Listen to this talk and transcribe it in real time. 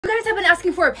have been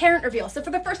asking for a parent reveal, so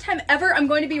for the first time ever, I'm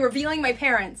going to be revealing my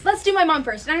parents. Let's do my mom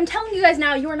first, and I'm telling you guys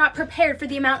now, you are not prepared for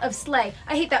the amount of slay.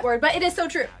 I hate that word, but it is so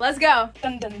true. Let's go.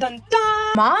 Dun dun dun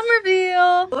dun. Mom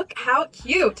reveal. Look how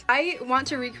cute. I want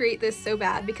to recreate this so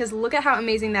bad because look at how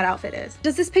amazing that outfit is.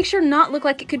 Does this picture not look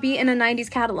like it could be in a 90s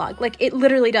catalog? Like, it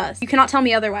literally does. You cannot tell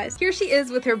me otherwise. Here she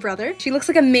is with her brother. She looks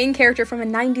like a main character from a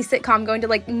 90s sitcom going to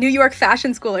like New York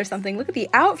fashion school or something. Look at the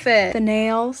outfit. The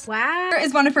nails. Wow. Here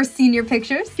is one of her senior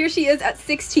pictures. Here she is at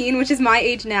 16, which is my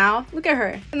age now. Look at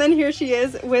her. And then here she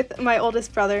is with my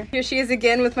oldest brother. Here she is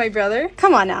again with my brother.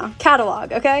 Come on now.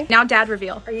 Catalog, okay? Now dad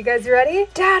reveal. Are you guys ready?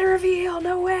 Dad reveal.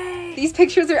 No way. These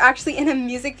pictures are actually in a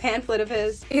music pamphlet of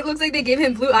his. It looks like they gave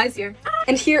him blue eyes here.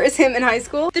 And here is him in high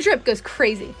school. The drip goes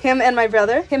crazy. Him and my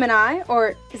brother. Him and I.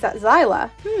 Or is that Zyla?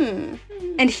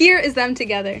 And here is them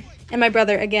together. And my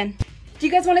brother again. Do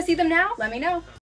you guys want to see them now? Let me know.